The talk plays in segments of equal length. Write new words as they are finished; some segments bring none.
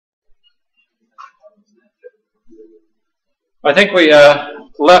I think we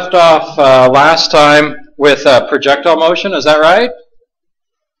left off last time with projectile motion. Is that right?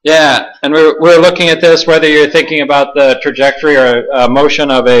 Yeah, and we're looking at this whether you're thinking about the trajectory or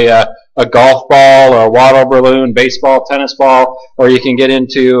motion of a golf ball or a water balloon, baseball, tennis ball, or you can get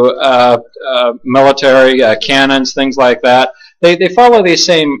into military cannons, things like that. They follow these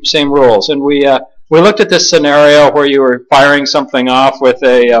same rules, and we looked at this scenario where you were firing something off with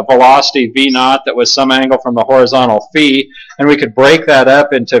a velocity v0 that was some angle from the horizontal phi, and we could break that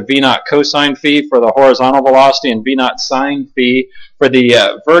up into v0 cosine phi for the horizontal velocity and v0 sine phi for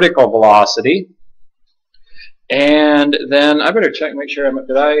the vertical velocity. And then I better check, make sure am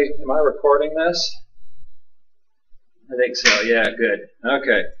I recording this? I think so. Yeah, good.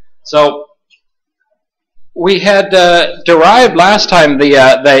 Okay. So we had derived last time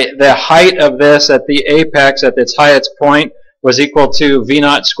the height of this at the apex, at its highest point, was equal to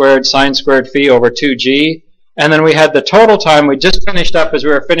v0 squared sine squared phi over 2g. And then we had the total time, we just finished up as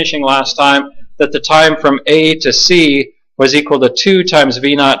we were finishing last time, that the time from A to C was equal to 2 times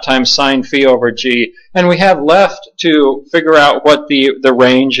v0 times sine phi over g. And we have left to figure out what the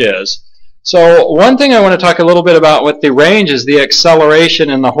range is. So one thing I want to talk a little bit about with the range is the acceleration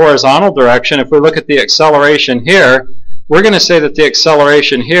in the horizontal direction. If we look at the acceleration here, we're going to say that the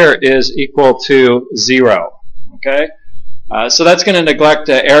acceleration here is equal to 0. Okay? So that's going to neglect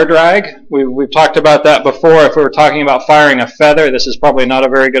air drag. We've talked about that before. If we were talking about firing a feather, this is probably not a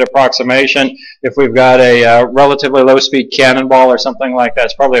very good approximation. If we've got a relatively low-speed cannonball or something like that,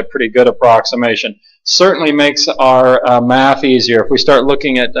 it's probably a pretty good approximation. Certainly makes our math easier. If we start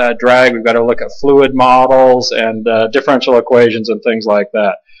looking at drag, we've got to look at fluid models and differential equations and things like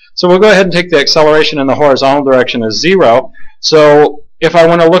that. So we'll go ahead and take the acceleration in the horizontal direction as 0. So if I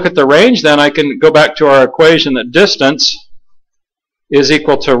want to look at the range, then I can go back to our equation that distance is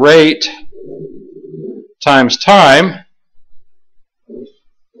equal to rate times time.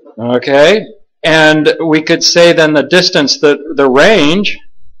 Okay, and we could say then the distance, the range,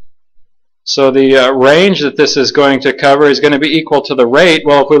 so the range that this is going to cover is going to be equal to the rate.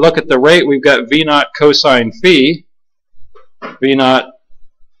 Well, if we look at the rate, we've got v0 cosine phi, v0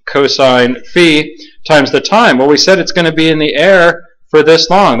 cosine phi times the time. Well, we said it's going to be in the air for this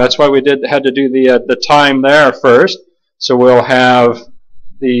long. That's why we had to do the time there first. So we'll have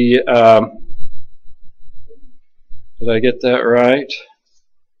the, did I get that right?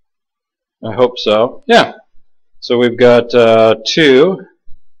 I hope so. Yeah. So we've got 2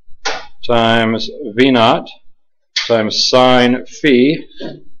 times v0 times sine phi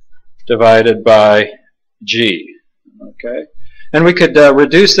divided by g. Okay. And we could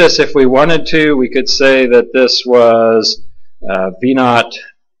reduce this if we wanted to. We could say that this was v0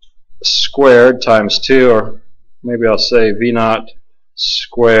 squared times 2, or maybe I'll say v0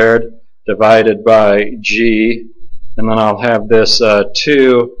 squared divided by g, and then I'll have this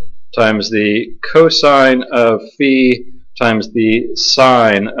 2 times the cosine of phi times the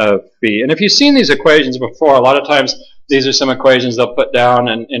sine of phi. And if you've seen these equations before, a lot of times these are some equations they'll put down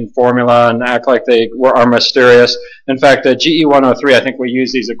in formula and act like they are mysterious. In fact, GE 103, I think we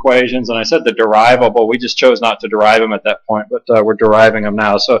use these equations, and I said the derivable. We just chose not to derive them at that point, but we're deriving them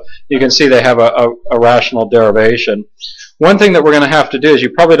now. So you can see they have a rational derivation. One thing that we're going to have to do is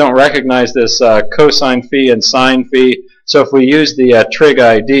you probably don't recognize this cosine phi and sine phi. So if we use the trig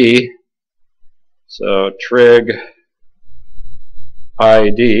ID, so trig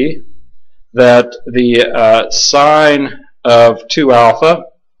ID, that the sine of 2 alpha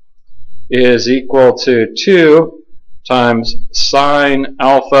is equal to 2 times sine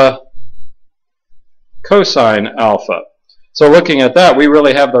alpha cosine alpha. So looking at that, we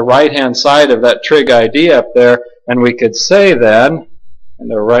really have the right-hand side of that trig ID up there, and we could say then,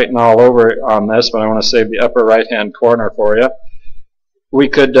 and they're writing all over on this, but I want to save the upper right-hand corner for you, we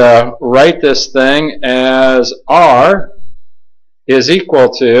could write this thing as R is equal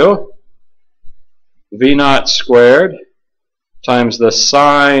to v0 squared times the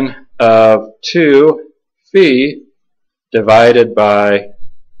sine of 2 phi divided by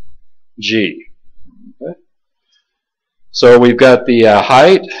g. Okay. So we've got the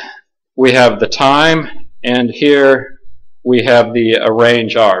height, we have the time, and here we have the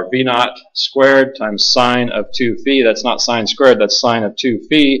range R. v0 squared times sine of 2 phi, that's not sine squared, that's sine of 2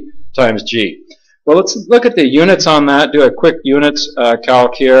 phi times g. Well, let's look at the units on that, do a quick units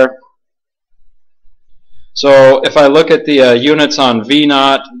calc here. So if I look at the units on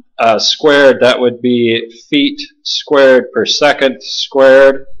v0 squared, that would be feet squared per second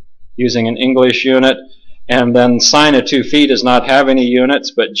squared using an English unit. And then sine of 2 phi does not have any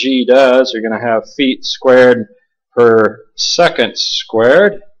units, but g does. You're going to have feet squared per second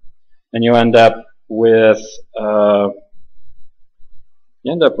squared. And you end up with a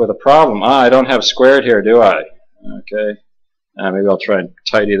problem. I don't have squared here, do I? Okay. Maybe I'll try and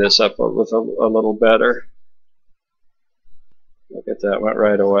tidy this up with a little better. Look at that, went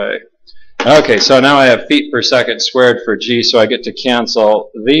right away. Okay, so now I have feet per second squared for g, so I get to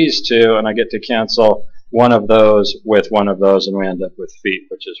cancel these two, and I get to cancel one of those with one of those, and we end up with feet,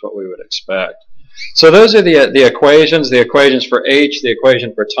 which is what we would expect. So those are the equations for h, the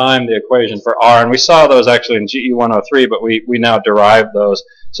equation for time, the equation for r, and we saw those actually in GE 103, but we now derived those,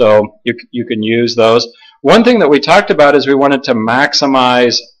 so you can use those. One thing that we talked about is we wanted to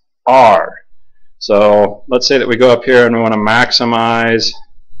maximize r. So let's say that we go up here and we want to maximize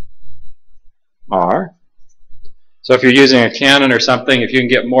r. So if you're using a cannon or something, if you can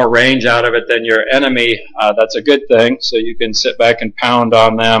get more range out of it than your enemy, that's a good thing. So you can sit back and pound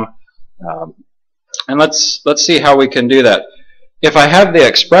on them. And let's see how we can do that. If I have the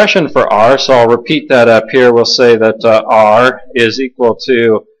expression for r, so I'll repeat that up here, we'll say that r is equal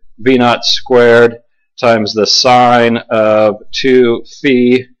to v naught squared times the sine of 2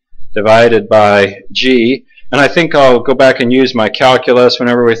 phi divided by g. And I think I'll go back and use my calculus.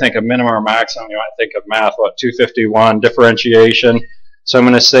 Whenever we think of minimum or maximum, you might think of math, 251, differentiation. So I'm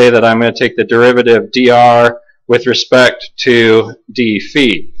going to say that I'm going to take the derivative dr with respect to d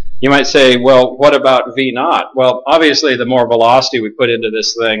phi. You might say, well, what about v naught? Well, obviously, the more velocity we put into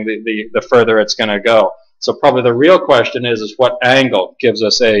this thing, the further it's going to go. So probably the real question is what angle gives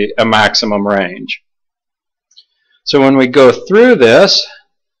us a maximum range? So when we go through this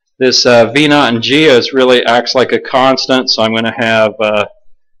v naught and g really acts like a constant, so I'm going to have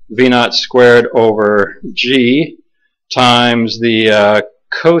v naught squared over g times the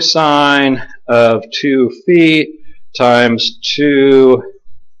cosine of 2 phi times 2,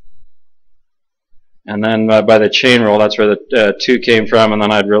 and then by the chain rule, that's where the 2 came from, and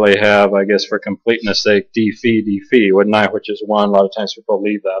then I'd really have, I guess for completeness sake, d phi, wouldn't I, which is 1. A lot of times people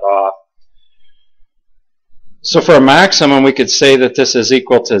leave that off. So for a maximum, we could say that this is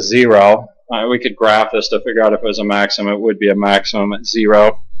equal to 0. We could graph this to figure out if it was a maximum. It would be a maximum at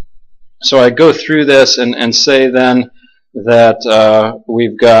 0. So I go through this and say then that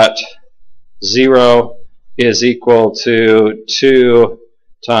we've got 0 is equal to 2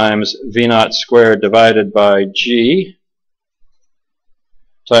 times v naught squared divided by g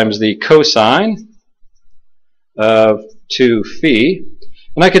times the cosine of 2 phi.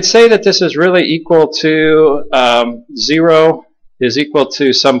 And I could say that this is really equal to 0 is equal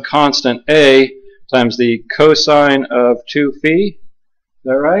to some constant a times the cosine of 2 phi. Is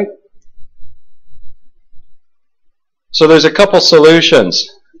that right? So there's a couple solutions.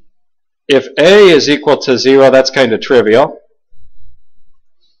 If a is equal to 0, that's kind of trivial.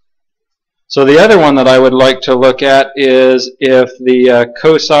 So the other one that I would like to look at is if the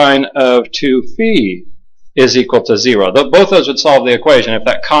cosine of 2 phi is equal to 0. Both those would solve the equation. If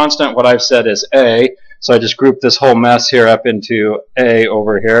that constant, what I've said, is a, so I just group this whole mess here up into a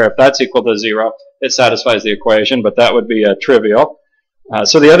over here. If that's equal to 0, it satisfies the equation, but that would be trivial.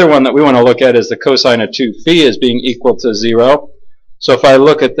 So the other one that we want to look at is the cosine of 2 phi as being equal to 0. So if I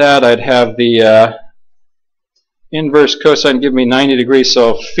look at that, I'd have the inverse cosine give me 90 degrees,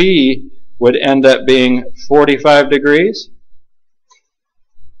 so phi would end up being 45 degrees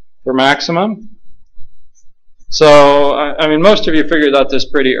for maximum. So, I mean, most of you figured out this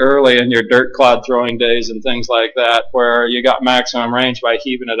pretty early in your dirt clod throwing days and things like that, where you got maximum range by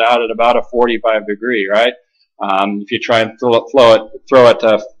heaving it out at about a 45 degree, right? If you try and throw it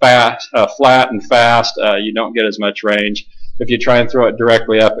flat and fast, you don't get as much range. If you try and throw it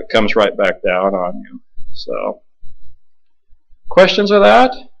directly up, it comes right back down on you. So, questions with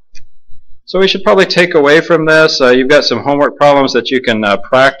that? So we should probably take away from this. You've got some homework problems that you can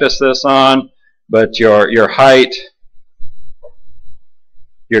practice this on. But your height,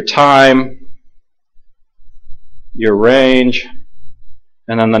 your time, your range,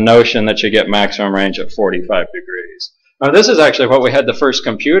 and then the notion that you get maximum range at 45 degrees. Now this is actually what we had the first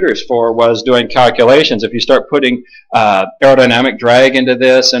computers for, was doing calculations. If you start putting aerodynamic drag into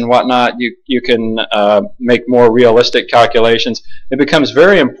this and whatnot, you can make more realistic calculations. It becomes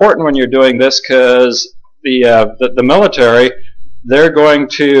very important when you're doing this because the military, they're going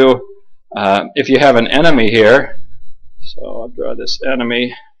to if you have an enemy here, so I'll draw this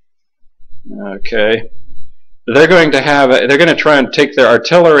enemy. Okay, they're going to try and take their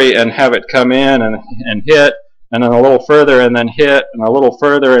artillery and have it come in and hit, and then a little further and then hit, and a little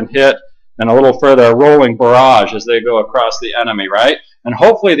further and hit, and a little further, a rolling barrage as they go across the enemy, right? And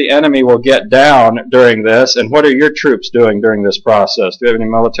hopefully the enemy will get down during this. And what are your troops doing during this process? Do we have any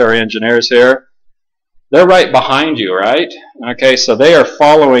military engineers here? They're right behind you, right? Okay, so they are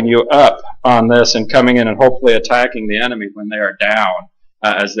following you up on this and coming in and hopefully attacking the enemy when they are down.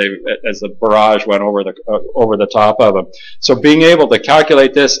 As the barrage went over the top of them. So being able to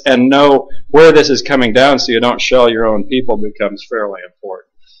calculate this and know where this is coming down so you don't shell your own people becomes fairly important.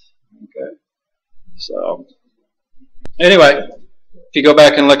 Okay. So anyway, if you go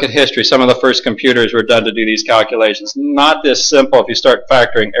back and look at history, some of the first computers were done to do these calculations. Not this simple. If you start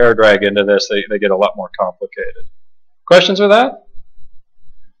factoring air drag into this, they get a lot more complicated. Questions with that?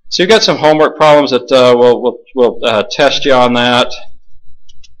 So you've got some homework problems that we'll test you on that.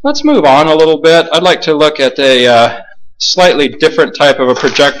 Let's move on a little bit. I'd like to look at a slightly different type of a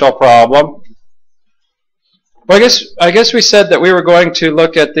projectile problem. Well, I guess we said that we were going to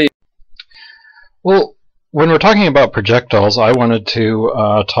look at the... Well, when we're talking about projectiles, I wanted to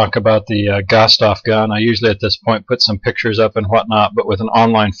talk about the Gostov gun. I usually at this point put some pictures up and whatnot, but with an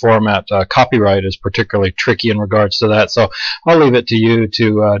online format, copyright is particularly tricky in regards to that. So I'll leave it to you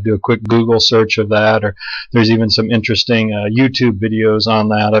to do a quick Google search of that, or there's even some interesting YouTube videos on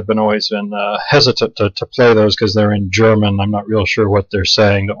that. I've always been hesitant to play those because they're in German. I'm not real sure what they're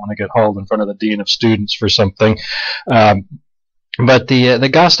saying. Don't want to get hauled in front of the dean of students for something. But the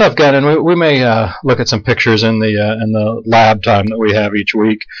Gostov gun, and we may look at some pictures in the lab time that we have each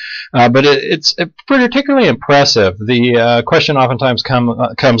week, but it's particularly impressive. The question oftentimes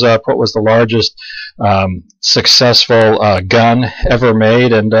comes up: what was the largest successful gun ever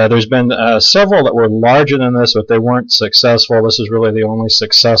made? And there's been several that were larger than this, but they weren't successful. This is really the only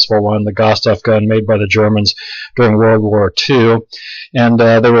successful one, the Gostov gun made by the Germans during World War II. And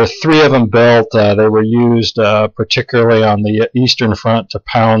there were 3 of them built. They were used particularly on the Eastern Front to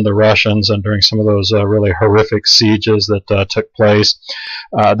pound the Russians and during some of those really horrific sieges that took place.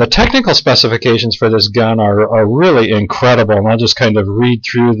 The technical specifications for this gun are really incredible, and I'll just kind of read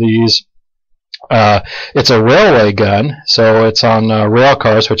through these. It's a railway gun, so it's on rail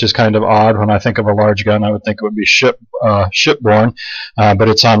cars, which is kind of odd. When I think of a large gun, I would think it would be shipborne, but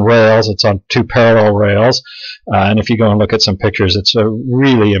it's on rails. It's on 2 parallel rails, and if you go and look at some pictures, it's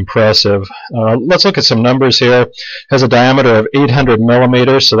really impressive. Let's look at some numbers here. It has a diameter of 800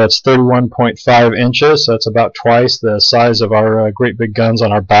 millimeters, so that's 31.5 inches. So that's about twice the size of our great big guns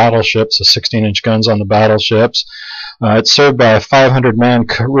on our battleships, the 16-inch guns on the battleships. It's served by a 500-man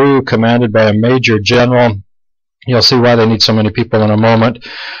crew commanded by a major general. You'll see why they need so many people in a moment.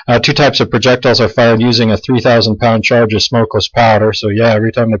 2 types of projectiles are fired using a 3,000-pound charge of smokeless powder. So yeah,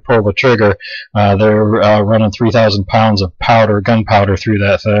 every time they pull the trigger, they're running 3,000 pounds of powder, gunpowder through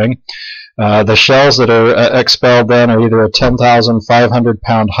that thing. The shells that are expelled then are either a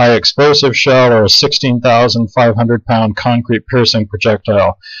 10,500-pound high explosive shell or a 16,500-pound concrete piercing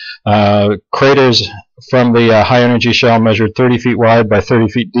projectile. Craters from the high-energy shell measured 30 feet wide by 30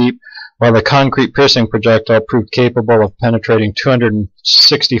 feet deep, while the concrete piercing projectile proved capable of penetrating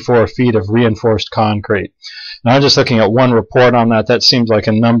 264 feet of reinforced concrete. Now, I'm just looking at one report on that. That seems like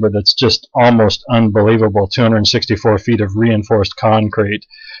a number that's just almost unbelievable, 264 feet of reinforced concrete.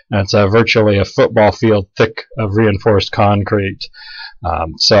 That's virtually a football field thick of reinforced concrete.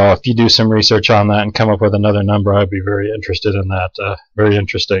 So if you do some research on that and come up with another number, I'd be very interested in that. Very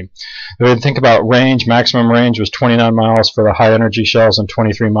interesting. If we think about range, maximum range was 29 miles for the high-energy shells and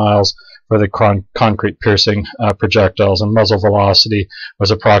 23 miles for the concrete piercing projectiles, and muzzle velocity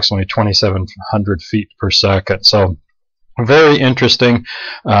was approximately 2,700 feet per second. So very interesting.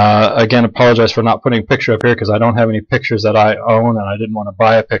 Again, apologize for not putting a picture up here because I don't have any pictures that I own, and I didn't want to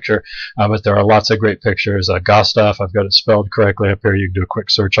buy a picture, but there are lots of great pictures. Gostov, I've got it spelled correctly up here. You can do a quick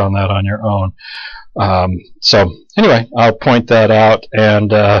search on that on your own. So anyway, I'll point that out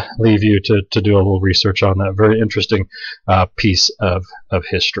and leave you to do a little research on that. Very interesting piece of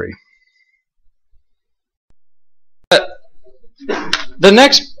history. The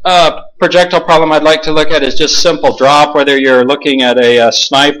next projectile problem I'd like to look at is just simple drop, whether you're looking at a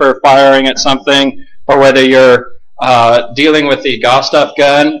sniper firing at something or whether you're dealing with the Gostov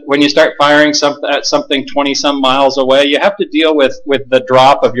gun. When you start firing at something 20-some miles away, you have to deal with the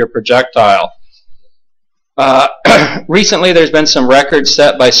drop of your projectile. Recently there's been some records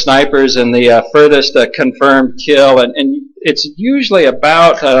set by snipers in the furthest confirmed kill, and it's usually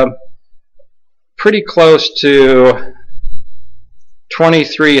about pretty close to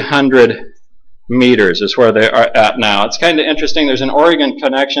 2,300 meters is where they are at now. It's kind of interesting. There's an Oregon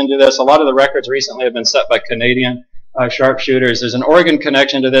connection to this. A lot of the records recently have been set by Canadian sharpshooters. There's an Oregon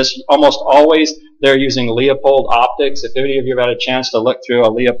connection to this. Almost always they're using Leopold optics. If any of you have had a chance to look through a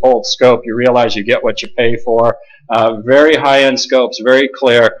Leopold scope, you realize you get what you pay for. Very high-end scopes, very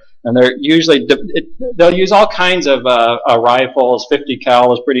clear. And they're usually, they'll use all kinds of rifles. 50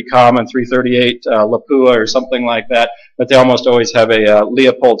 cal is pretty common, 338 Lapua or something like that, but they almost always have a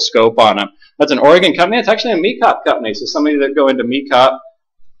Leopold scope on them. That's an Oregon company. It's actually a MECOP company. So somebody that go into MECOP,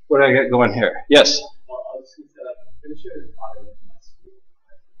 what do I got going here? Yes?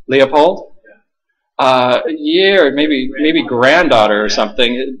 Leopold? Yeah, or maybe granddaughter or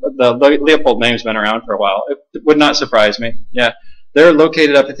something. The Leopold name's been around for a while. It would not surprise me. Yeah. They're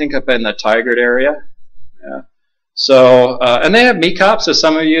located up, I think, up in the Tigard area. Yeah. So, and they have MECOP, so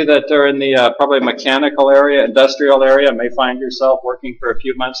some of you that are in the probably mechanical area, industrial area, may find yourself working for a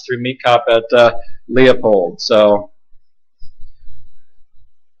few months through MECOP at Leopold. So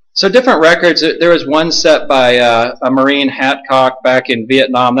different records. There was one set by a Marine Hatcock back in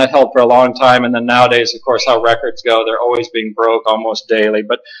Vietnam. That held for a long time, and then nowadays, of course, how records go, they're always being broke almost daily.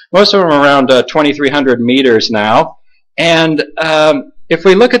 But most of them are around 2,300 meters now. And if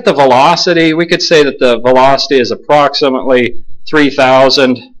we look at the velocity, we could say that the velocity is approximately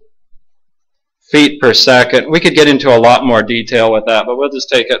 3,000 feet per second. We could get into a lot more detail with that, but we'll just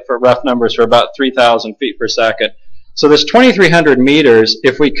take it for rough numbers for about 3,000 feet per second. So this 2,300 meters,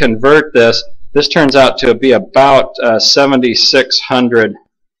 if we convert this, this turns out to be about 7,600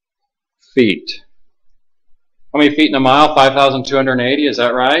 feet. How many feet in a mile? 5,280, is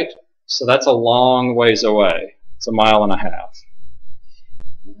that right? So that's a long ways away. It's a mile and a half.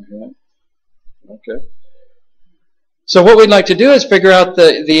 Okay. So what we'd like to do is figure out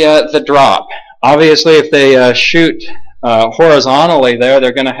the drop. Obviously, if they shoot horizontally there,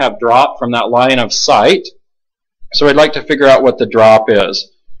 they're going to have drop from that line of sight. So we'd like to figure out what the drop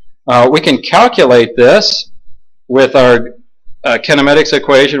is. We can calculate this with our kinematics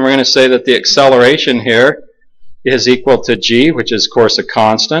equation. We're going to say that the acceleration here is equal to g, which is, of course, a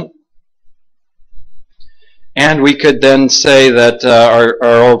constant. And we could then say that our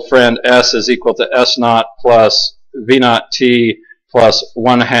old friend S is equal to S naught plus V naught T plus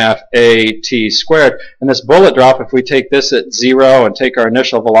 1/2 A T squared. And this bullet drop, if we take this at 0 and take our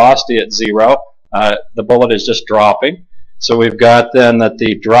initial velocity at 0, the bullet is just dropping. So we've got then that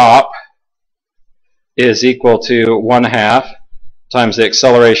the drop is equal to 1/2 times the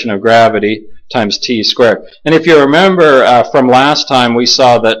acceleration of gravity times t squared. And if you remember from last time, we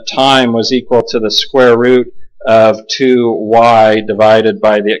saw that time was equal to the square root of 2y divided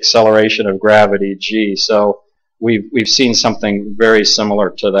by the acceleration of gravity g. So we've seen something very similar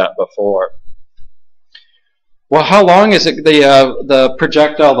to that before. Well, how long is it the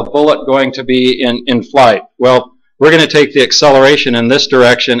projectile, the bullet, going to be in flight? Well, we're going to take the acceleration in this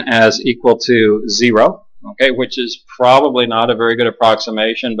direction as equal to 0, okay, which is probably not a very good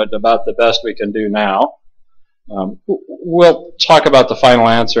approximation, but about the best we can do now. We'll talk about the final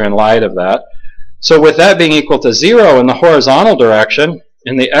answer in light of that. So with that being equal to 0 in the horizontal direction,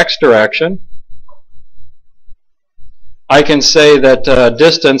 in the x direction, I can say that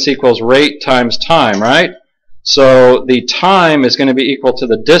distance equals rate times time, right? So the time is going to be equal to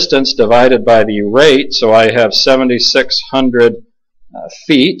the distance divided by the rate. So I have 7,600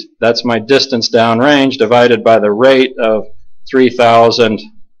 feet. That's my distance downrange divided by the rate of 3,000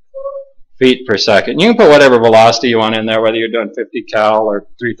 feet per second. You can put whatever velocity you want in there, whether you're doing 50 cal or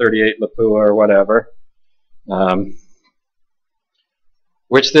 338 Lapua or whatever.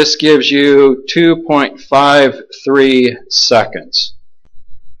 Which this gives you 2.53 seconds.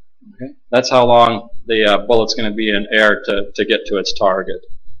 Okay? That's how long the bullet's going to be in air to get to its target.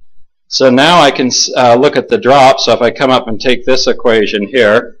 So now I can look at the drop. So if I come up and take this equation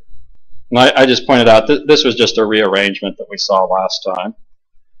here, and I just pointed out that this was just a rearrangement that we saw last time.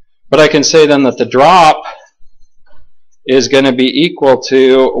 But I can say then that the drop is going to be equal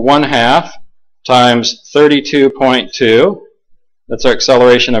to 1/2 times 32.2. That's our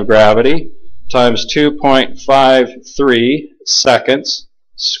acceleration of gravity, times 2.53 seconds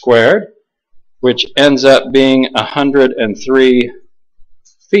squared, which ends up being 103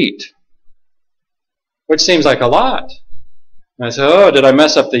 feet, which seems like a lot. And I said, oh, did I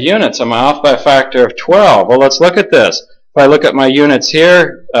mess up the units? Am I off by a factor of 12? Well, let's look at this. If I look at my units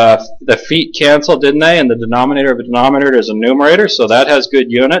here, the feet cancel, didn't they? And the denominator of a denominator is a numerator, so that has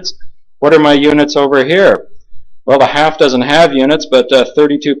good units. What are my units over here? Well, the half doesn't have units, but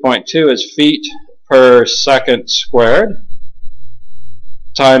 32.2 is feet per second squared,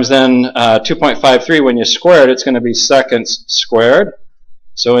 times then 2.53. When you square it, it's going to be seconds squared.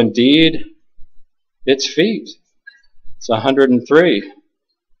 So indeed, it's feet. It's 103.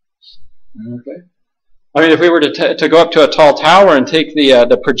 Okay. I mean, if we were to go up to a tall tower and take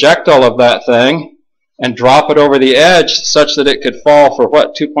the projectile of that thing and drop it over the edge such that it could fall for,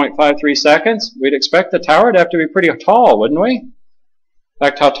 what, 2.53 seconds? We'd expect the tower to have to be pretty tall, wouldn't we? In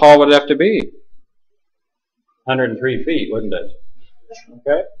fact, how tall would it have to be? 103 feet, wouldn't it?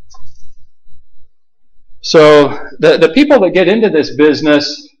 Okay. So the people that get into this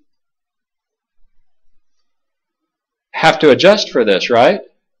business have to adjust for this, right?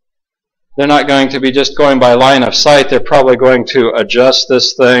 They're not going to be just going by line of sight. They're probably going to adjust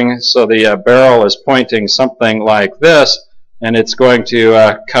this thing so the barrel is pointing something like this, and it's going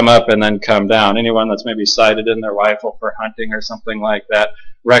to come up and then come down. Anyone that's maybe sighted in their rifle for hunting or something like that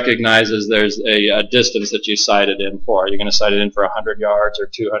recognizes there's a distance that you sight it in for. You're going to sight it in for 100 yards or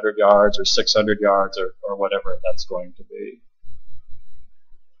 200 yards or 600 yards or whatever that's going to be.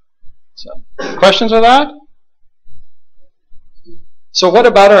 So, questions with that? So what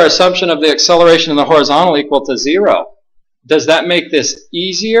about our assumption of the acceleration in the horizontal equal to 0? Does that make this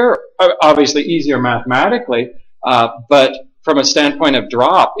easier? Obviously easier mathematically, but from a standpoint of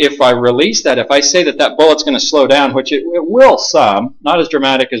drop, if I release that, if I say that that bullet's going to slow down, which it will some, not as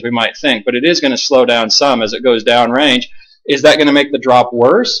dramatic as we might think, but it is going to slow down some as it goes down range, is that going to make the drop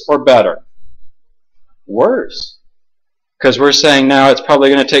worse or better? Worse. Because we're saying now it's probably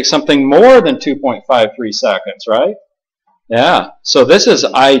going to take something more than 2.53 seconds, right? Yeah, so this is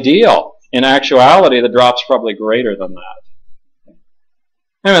ideal. In actuality, the drop's probably greater than that.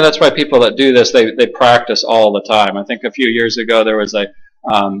 Anyway, that's why people that do this, they practice all the time. I think a few years ago there was a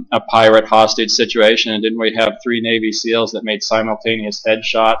pirate hostage situation, and didn't we have 3 Navy SEALs that made simultaneous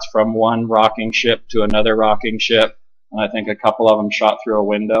headshots from one rocking ship to another rocking ship? And I think a couple of them shot through a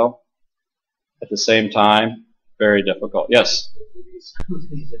window at the same time. Very difficult. Yes?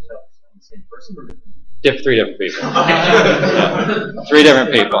 3 different people. Yeah. 3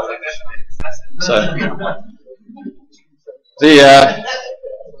 different people. So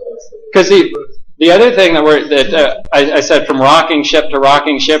because the other thing that I said from rocking ship to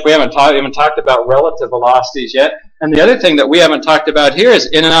rocking ship, we haven't talked about relative velocities yet. And the other thing that we haven't talked about here is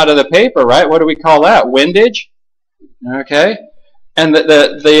in and out of the paper, right? What do we call that? Windage. Okay. And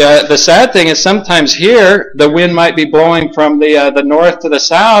the sad thing is sometimes here the wind might be blowing from the north to the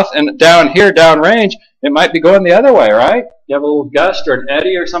south, and down here downrange it might be going the other way, right? You have a little gust or an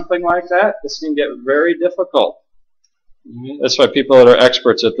eddy or something like that. This can get very difficult. That's why people that are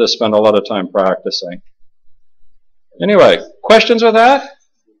experts at this spend a lot of time practicing. Anyway, questions with that?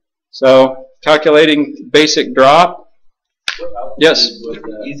 So calculating basic drop. Yes. Was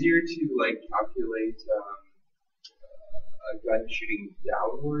it easier to calculate a gun shooting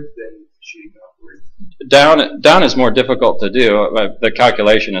downwards than shooting upwards? Down is more difficult to do. The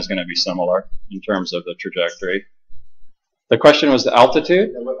calculation is going to be similar in terms of the trajectory. The question was the altitude?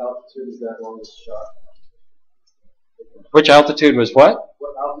 And what altitude is that longest shot? Which altitude was what?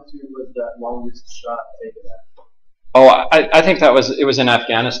 What altitude was that longest shot taken at? Oh, I think it was in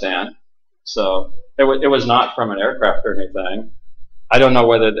Afghanistan. So it was not from an aircraft or anything. I don't know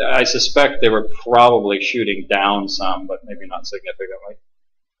whether, I suspect they were probably shooting down some, but maybe not significantly.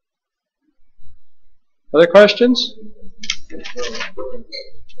 Other questions?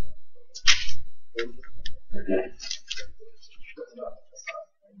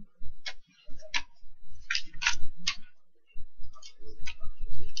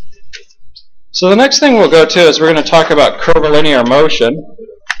 So the next thing we'll go to is we're going to talk about curvilinear motion.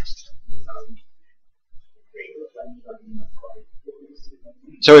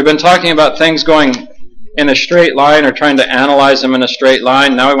 So we've been talking about things going in a straight line or trying to analyze them in a straight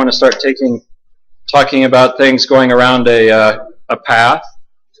line. Now we want to start talking about things going around a path.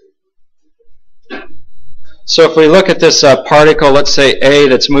 So if we look at this particle, let's say A,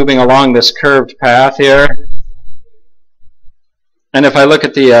 that's moving along this curved path here. And if I look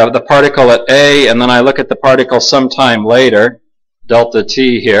at the particle at A, and then I look at the particle sometime later, delta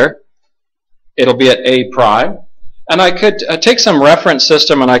t here, it'll be at A prime. And I could take some reference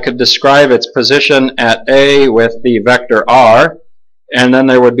system and I could describe its position at A with the vector r, and then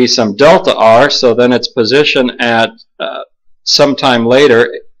there would be some delta r, so then its position at sometime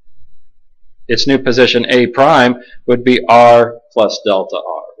later, its new position A prime, would be r plus delta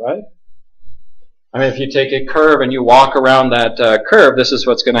r, right? I mean, if you take a curve and you walk around that curve, this is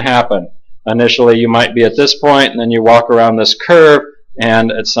what's going to happen. Initially, you might be at this point, and then you walk around this curve,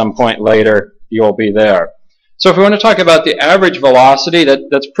 and at some point later, you'll be there. So if we want to talk about the average velocity,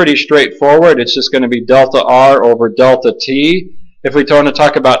 that's pretty straightforward. It's just going to be delta r over delta t. If we want to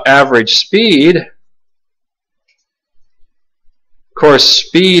talk about average speed, of course,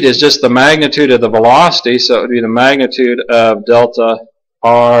 speed is just the magnitude of the velocity, so it would be the magnitude of delta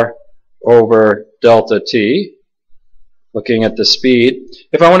r over delta t, looking at the speed.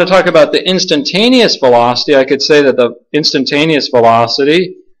 If I want to talk about the instantaneous velocity, I could say that the instantaneous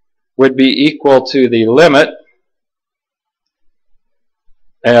velocity would be equal to the limit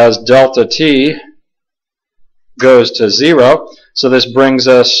as delta t goes to 0. So this brings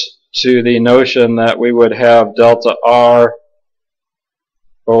us to the notion that we would have delta r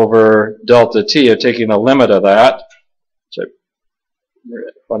over delta t, of taking the limit of that. So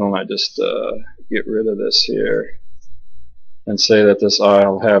why don't I just get rid of this here and say that this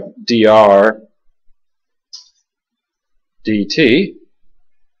I'll have dr dt,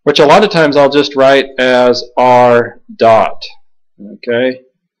 which a lot of times I'll just write as r dot. Okay,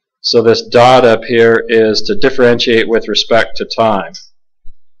 so this dot up here is to differentiate with respect to time.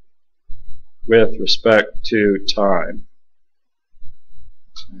 With respect to time.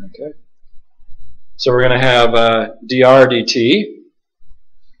 Okay, so we're going to have dr dt.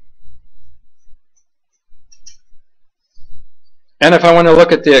 And if I want to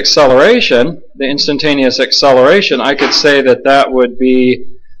look at the acceleration, the instantaneous acceleration, I could say that that would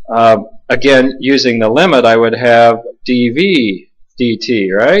be, again, using the limit, I would have dv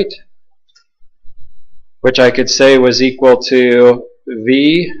dt, right? Which I could say was equal to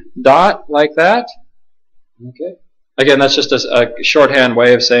v dot, like that. Okay. Again, that's just a shorthand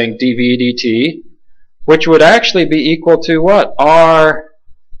way of saying dv dt, which would actually be equal to what? R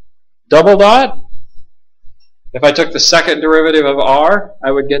double dot? If I took the second derivative of r,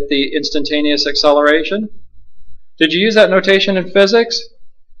 I would get the instantaneous acceleration. Did you use that notation in physics?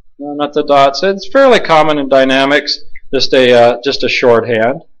 No, not the dots. It's fairly common in dynamics, just a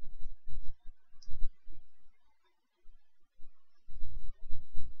shorthand.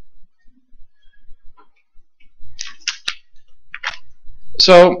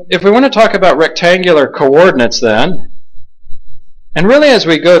 So if we want to talk about rectangular coordinates then, and really as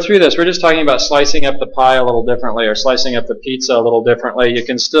we go through this, we're just talking about slicing up the pie a little differently or slicing up the pizza a little differently. You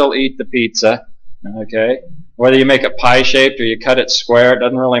can still eat the pizza, okay? Whether you make it pie-shaped or you cut it square, it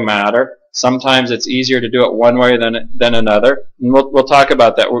doesn't really matter. Sometimes it's easier to do it one way than another. And we'll talk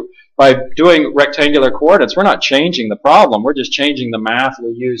about that. By doing rectangular coordinates, we're not changing the problem. We're just changing the math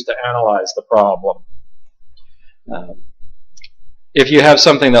we use to analyze the problem. If you have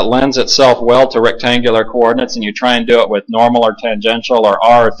something that lends itself well to rectangular coordinates and you try and do it with normal or tangential or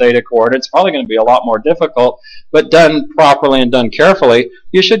r or theta coordinates, it's probably going to be a lot more difficult, but done properly and done carefully,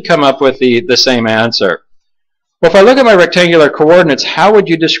 you should come up with the same answer. Well, if I look at my rectangular coordinates, how would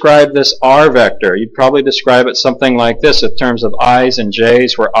you describe this r vector? You'd probably describe it something like this in terms of i's and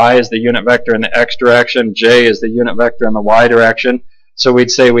j's, where I is the unit vector in the x direction, j is the unit vector in the y direction. So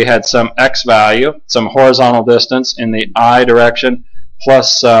we'd say we had some x value, some horizontal distance in the I direction,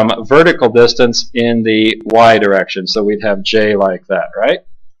 plus some vertical distance in the y direction. So we'd have j like that, right?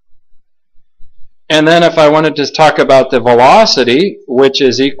 And then if I wanted to talk about the velocity, which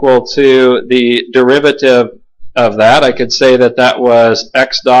is equal to the derivative of that, I could say that that was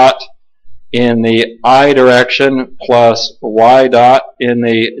x dot in the I direction plus y dot in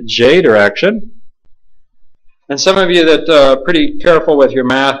the j direction. And some of you that are pretty careful with your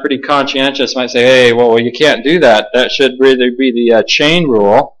math, pretty conscientious, might say, hey, well, you can't do that. That should really be the chain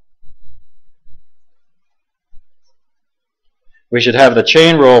rule. We should have the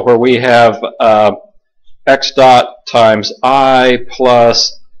chain rule where we have x dot times I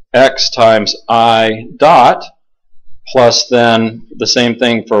plus x times I dot, plus then the same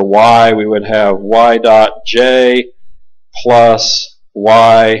thing for y. We would have y dot j plus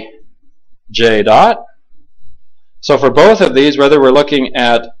y j dot. So for both of these, whether we're looking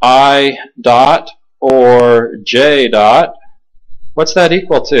at I dot or j dot, what's that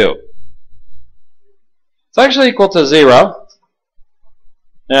equal to? It's actually equal to 0.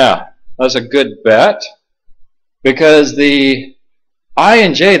 Yeah, that's a good bet. Because the I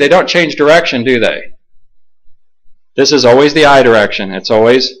and j, they don't change direction, do they? This is always the I direction. It's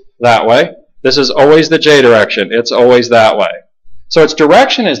always that way. This is always the j direction. It's always that way. So its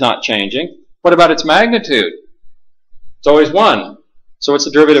direction is not changing. What about its magnitude? It's always 1. So what's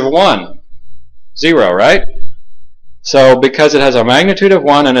the derivative of 1? 0, right? So because it has a magnitude of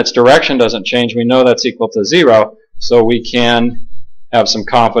 1 and its direction doesn't change, we know that's equal to 0. So we can have some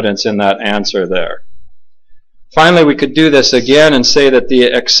confidence in that answer there. Finally, we could do this again and say that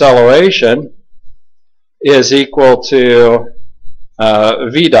the acceleration is equal to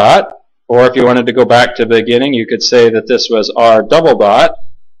v dot. Or if you wanted to go back to the beginning, you could say that this was r double dot,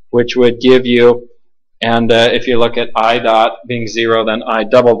 which would give you, and if you look at I dot being 0, then I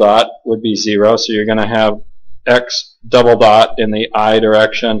double dot would be 0. So you're going to have x double dot in the I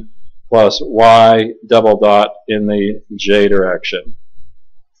direction plus y double dot in the j direction.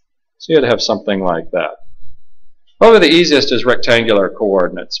 So you'd have something like that. Probably the easiest is rectangular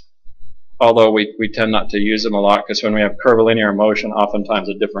coordinates, although we tend not to use them a lot because when we have curvilinear motion, oftentimes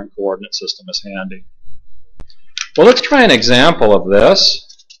a different coordinate system is handy. Well, let's try an example of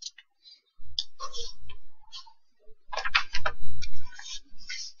this.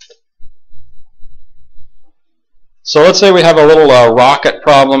 So let's say we have a little rocket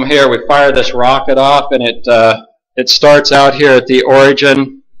problem here. We fire this rocket off, and it starts out here at the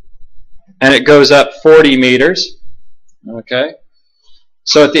origin, and it goes up 40 meters. Okay.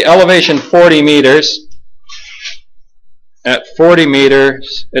 So at the elevation 40 meters, at 40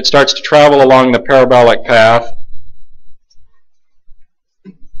 meters, it starts to travel along the parabolic path.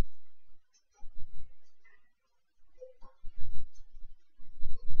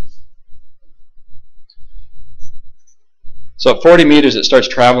 So at 40 meters, it starts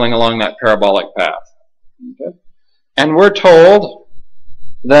traveling along that parabolic path. Okay. And we're told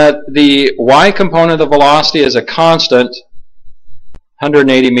that the y component of the velocity is a constant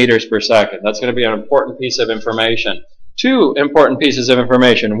 180 meters per second. That's going to be an important piece of information. Two important pieces of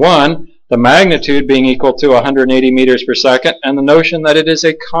information. One, the magnitude being equal to 180 meters per second, and the notion that it is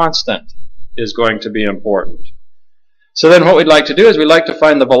a constant is going to be important. So then what we'd like to do is we'd like to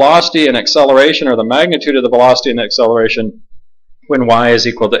find the velocity and acceleration, or the magnitude of the velocity and acceleration, when y is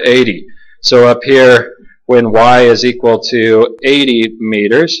equal to 80. So up here, when y is equal to 80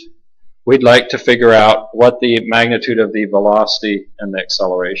 meters, we'd like to figure out what the magnitude of the velocity and the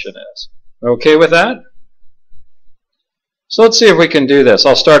acceleration is. Okay with that? So let's see if we can do this.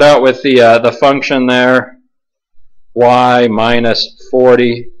 I'll start out with the function there. Y minus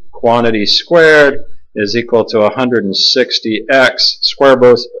 40 quantity squared is equal to 160x.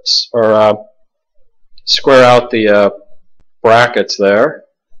 Square out the brackets there.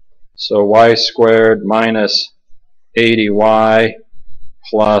 So y squared minus 80y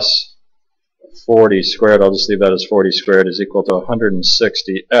plus 40 squared, I'll just leave that as 40 squared, is equal to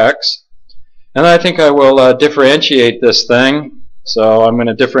 160x. And I think I will differentiate this thing. So I'm going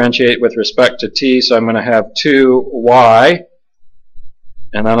to differentiate with respect to t, so I'm going to have 2y,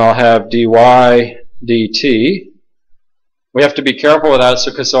 and then I'll have dy dt. We have to be careful with that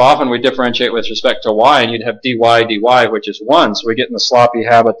because so often we differentiate with respect to y, and you'd have dy dy, which is 1, so we get in the sloppy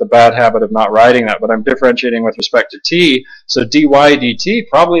habit, the bad habit of not writing that. But I'm differentiating with respect to t, so dy dt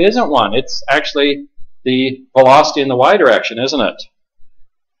probably isn't 1. It's actually the velocity in the y direction, isn't it?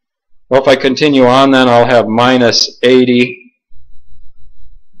 Well, if I continue on, then I'll have minus 80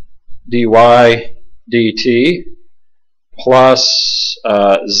 dy dt plus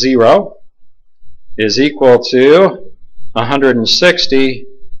 0 is equal to 160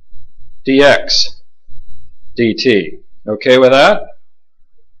 dx dt. Okay with that?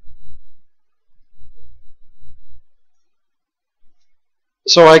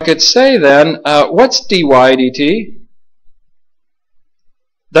 So I could say then, what's dy dt?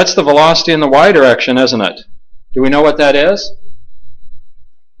 That's the velocity in the y direction, isn't it? Do we know what that is?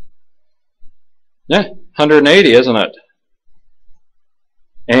 Yeah, 180, isn't it?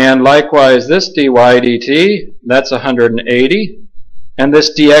 And likewise, this dy dt, that's 180. And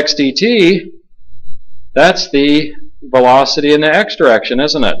this dx dt, that's the velocity in the x direction,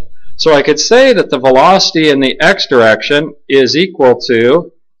 isn't it? So I could say that the velocity in the x direction is equal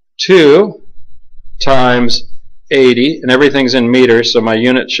to 2 times 80, and everything's in meters, so my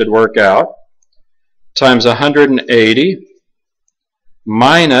units should work out, times 180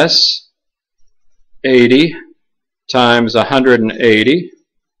 minus 80 times 180.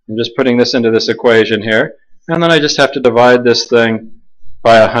 I'm just putting this into this equation here, and then I just have to divide this thing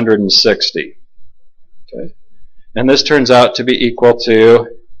by 160. Okay. And this turns out to be equal to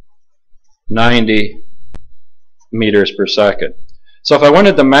 90 meters per second. So if I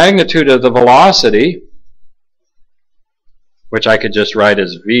wanted the magnitude of the velocity, which I could just write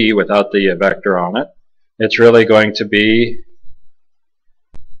as v without the vector on it, it's really going to be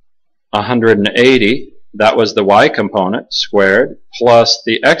 180, that was the y component, squared, plus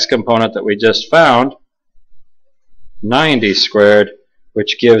the x component that we just found, 90 squared,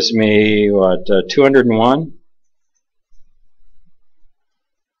 which gives me, what, 201?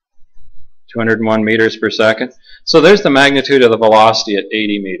 201 meters per second. So there's the magnitude of the velocity at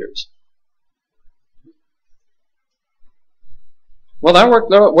 80 meters. Well, that worked.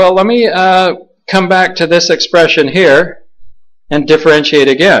 Well, let me come back to this expression here and differentiate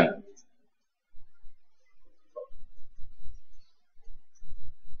again.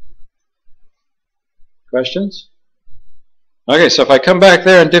 Questions? Okay, so if I come back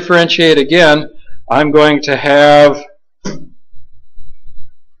there and differentiate again, I'm going to have,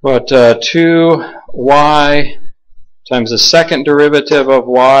 what, 2y times the second derivative of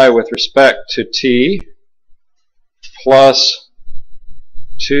y with respect to t plus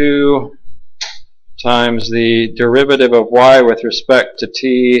 2 times the derivative of y with respect to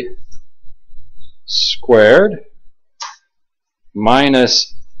t squared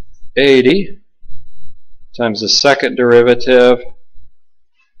minus 80 times the second derivative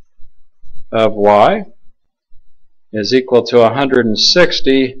of y. is equal to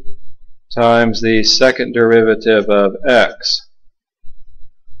 160 times the second derivative of x.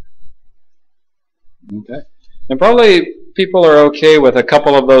 Okay. And probably people are okay with a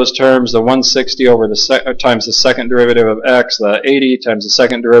couple of those terms, the 160 over the times the second derivative of x, the 80 times the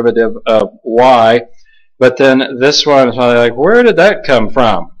second derivative of y. But then this one is like, where did that come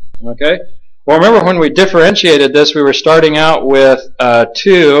from? Okay. Well, remember when we differentiated this, we were starting out with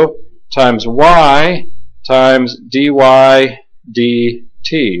 2 times y times dy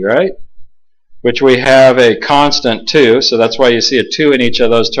dt, right? Which we have a constant 2, so that's why you see a 2 in each of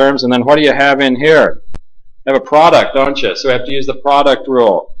those terms. And then what do you have in here? You have a product, don't you? So we have to use the product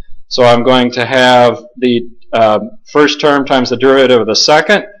rule. So I'm going to have the first term times the derivative of the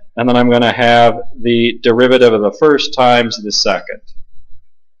second, and then I'm going to have the derivative of the first times the second.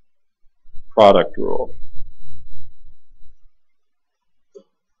 Product rule.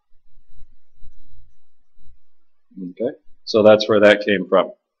 Okay, so that's where that came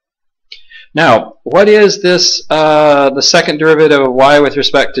from. Now, what is this, the second derivative of y with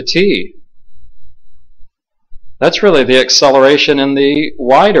respect to t? That's really the acceleration in the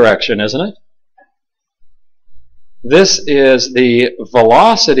y direction, isn't it? This is the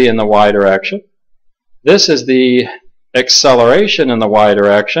velocity in the y direction. This is the acceleration in the y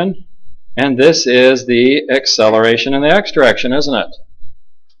direction. And this is the acceleration in the x direction, isn't it?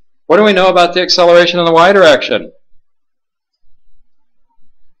 What do we know about the acceleration in the y direction?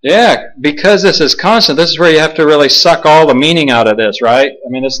 Yeah, because this is constant, this is where you have to really suck all the meaning out of this, right? I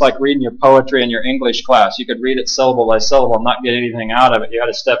mean, it's like reading your poetry in your English class. You could read it syllable by syllable and not get anything out of it. You got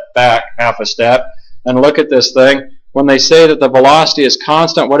to step back half a step and look at this thing. When they say that the velocity is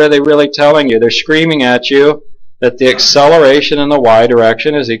constant, what are they really telling you? They're screaming at you that the acceleration in the y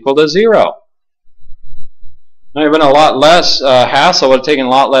direction is equal to 0. Now, it would have been a lot less hassle, it would have taken a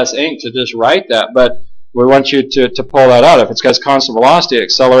lot less ink to just write that, but we want you to pull that out. If it's got constant velocity,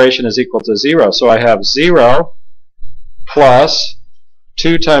 acceleration is equal to 0. So I have 0 plus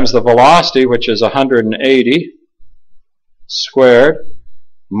 2 times the velocity, which is 180 squared,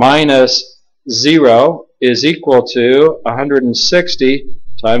 minus 0 is equal to 160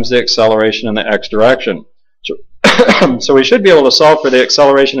 times the acceleration in the x direction. So we should be able to solve for the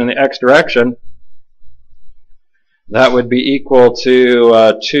acceleration in the x direction. That would be equal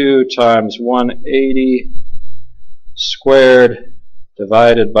to 2 times 180 squared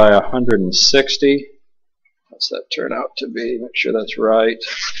divided by 160. What's that turn out to be? Make sure that's right.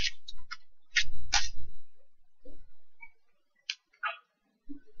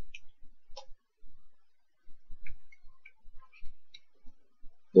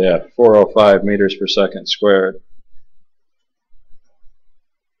 Yeah, 405 meters per second squared.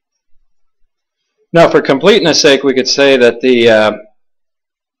 Now, for completeness sake, we could say that the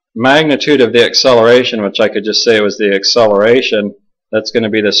magnitude of the acceleration, which I could just say was the acceleration, that's going to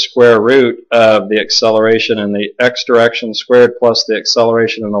be the square root of the acceleration in the x direction squared plus the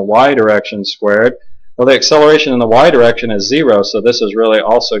acceleration in the y direction squared. Well, the acceleration in the y direction is 0, so this is really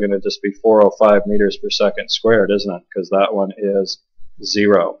also going to just be 405 meters per second squared, isn't it? Because that one is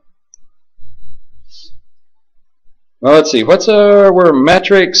 0. Well, let's see, we're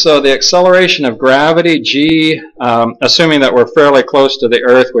metric, so the acceleration of gravity, g, assuming that we're fairly close to the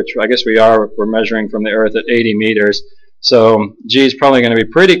Earth, which I guess we are, we're measuring from the Earth at 80 meters, so g is probably going to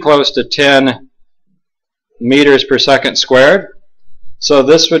be pretty close to 10 meters per second squared. So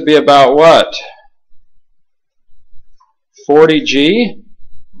this would be about what? 40 g?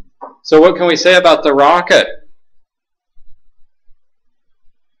 So what can we say about the rocket?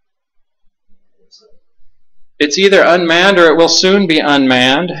 It's either unmanned or it will soon be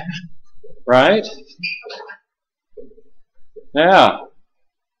unmanned, right? Yeah.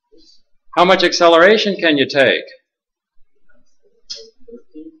 How much acceleration can you take?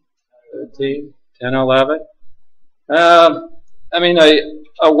 13, 10, 11. I mean,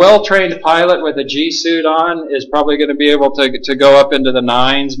 a well-trained pilot with a G suit on is probably going to be able to go up into the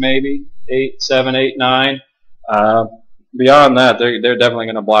 9s, maybe 8, 7, 8, 9. Beyond that, they're definitely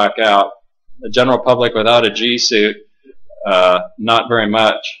going to black out. The general public without a G suit, not very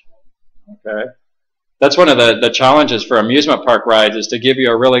much. Okay, that's one of the challenges for amusement park rides, is to give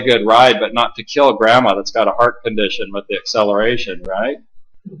you a really good ride, but not to kill grandma that's got a heart condition with the acceleration, right?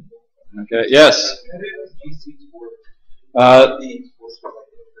 Okay. Yes.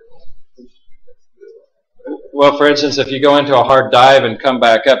 Well, for instance, if you go into a hard dive and come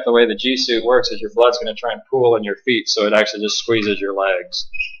back up, the way the G suit works is your blood's going to try and pool in your feet, so it actually just squeezes your legs.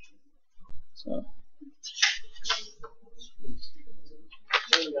 So.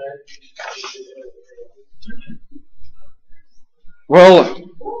 Well,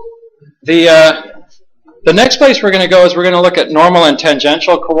 The next place we're going to go is we're going to look at normal and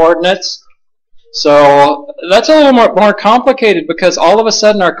tangential coordinates. So that's a little more complicated because all of a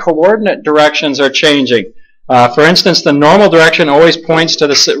sudden our coordinate directions are changing. For instance, the normal direction always points to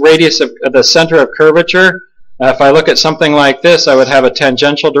the radius of the center of curvature. If I look at something like this, I would have a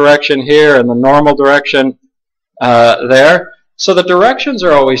tangential direction here and the normal direction there. So the directions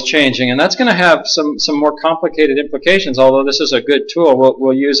are always changing, and that's going to have some more complicated implications, although this is a good tool.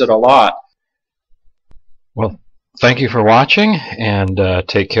 We'll use it a lot. Well, thank you for watching, and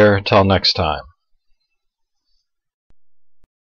take care until next time.